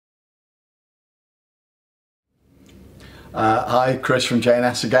Hi, Chris from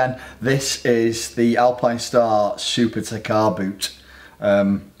J&S again. This is the Alpinestars Supertech R boot.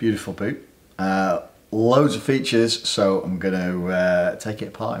 Beautiful boot. Loads of features, so I'm going to take it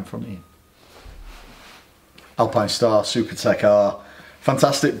apart in front of you. Alpinestars Supertech R.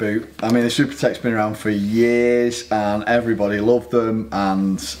 Fantastic boot. I mean, the Supertech's been around for years and everybody loved them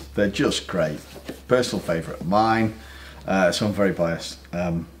and they're just great. Personal favourite of mine, so I'm very biased,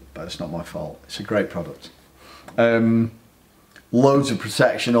 but it's not my fault. It's a great product. Loads of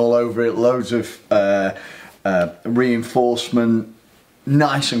protection all over it, loads of reinforcement,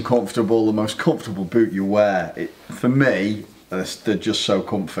 nice and comfortable, the most comfortable boot you wear. For me, they're just so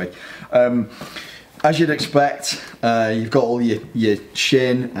comfy. As you'd expect, you've got all your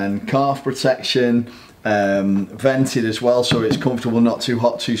shin and calf protection, vented as well, so it's comfortable, not too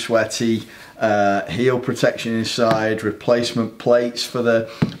hot, too sweaty. Heel protection inside, replacement plates for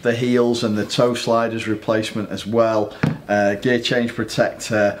the heels and the toe sliders replacement as well. Gear change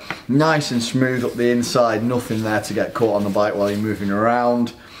protector, nice and smooth up the inside, nothing there to get caught on the bike while you're moving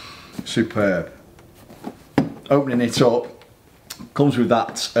around. Superb. Opening it up, comes with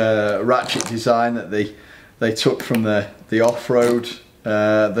that ratchet design that they took from the off-road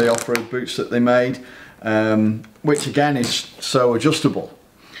boots that they made, which again is so adjustable.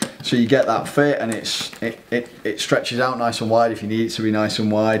 So you get that fit and it stretches out nice and wide if you need it to be nice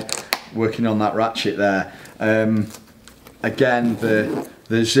and wide, working on that ratchet there. Again,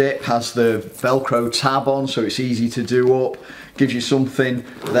 the zip has the Velcro tab on, so it's easy to do up. Gives you something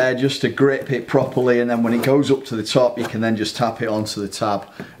there just to grip it properly, and then when it goes up to the top you can then just tap it onto the tab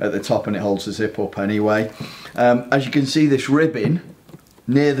at the top and it holds the zip up anyway. As you can see, this ribbing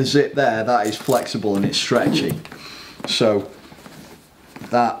near the zip there, that is flexible and it's stretchy. So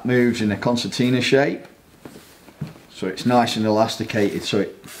that moves in a concertina shape, so it's nice and elasticated, so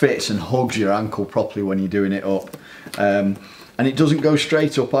it fits and hugs your ankle properly when you're doing it up. And it doesn't go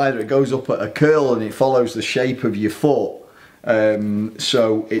straight up either, it goes up at a curl and it follows the shape of your foot.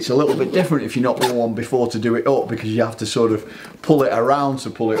 So it's a little bit different if you've not done one before to do it up, because you have to sort of pull it around to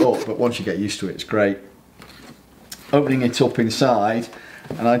pull it up, but once you get used to it, it's great. Opening it up inside,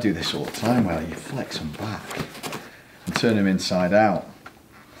 and I do this all the time where you flex them back and turn them inside out,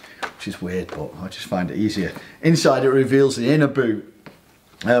 which is weird, but I just find it easier. Inside it reveals the inner boot,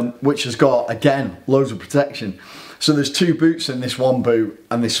 which has got, again, loads of protection. So there's two boots in this one boot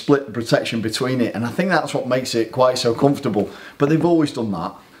and they split the protection between it, and I think that's what makes it quite so comfortable. But they've always done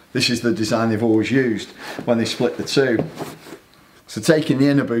that. This is the design they've always used when they split the two. So taking the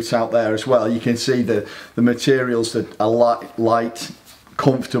inner boot out there as well, you can see the materials that are light,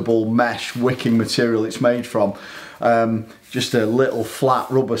 comfortable mesh wicking material it's made from. Just a little flat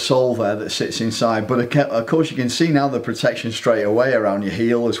rubber sole there that sits inside, but of course you can see now the protection straight away around your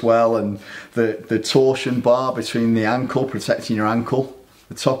heel as well, and the torsion bar between the ankle, protecting your ankle,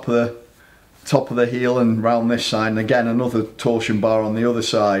 the top of the heel and round this side, and again another torsion bar on the other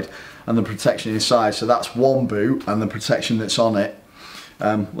side, and the protection inside. So that's one boot and the protection that's on it.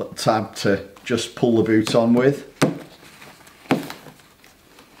 Little tab to just pull the boot on with.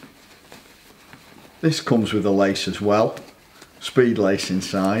 This comes with a lace as well, speed lace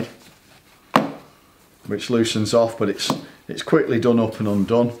inside, which loosens off, but it's quickly done up and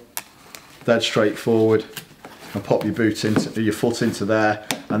undone. Dead straightforward, and pop your foot into there,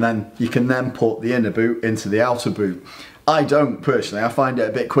 and then you can then put the inner boot into the outer boot. I don't personally, I find it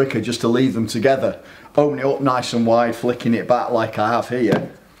a bit quicker just to leave them together. Open it up nice and wide, flicking it back like I have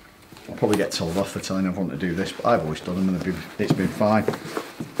here. I'll probably get told off for telling everyone to do this, but I've always done them and it's been fine.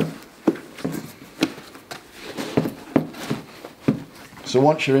 So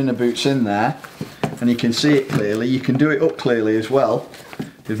once your inner boot's in there and you can see it clearly, you can do it up clearly as well.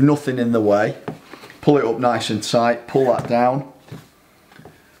 There's nothing in the way. Pull it up nice and tight, pull that down,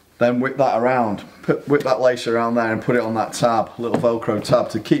 then whip that around. Whip that lace around there and put it on that tab, little Velcro tab,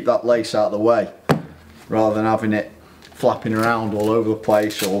 to keep that lace out of the way, rather than having it flapping around all over the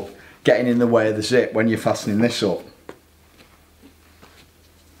place or getting in the way of the zip when you're fastening this up.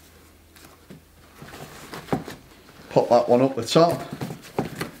 Pop that one up the top.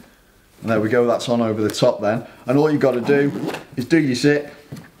 And there we go, that's on over the top then. And all you've got to do is do your zip,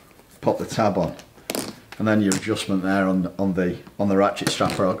 pop the tab on, and then your adjustment there on the ratchet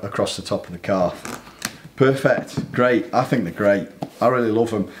strap across the top of the calf. Perfect, great. I think they're great. I really love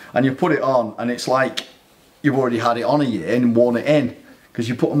them. And you put it on and it's like you've already had it on a year and worn it in, because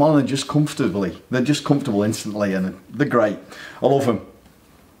you put them on and they're just comfortable instantly, and they're great. I love them.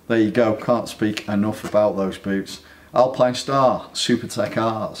 There you go, can't speak enough about those boots. Alpinestars Supertech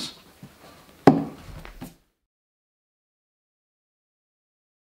Rs.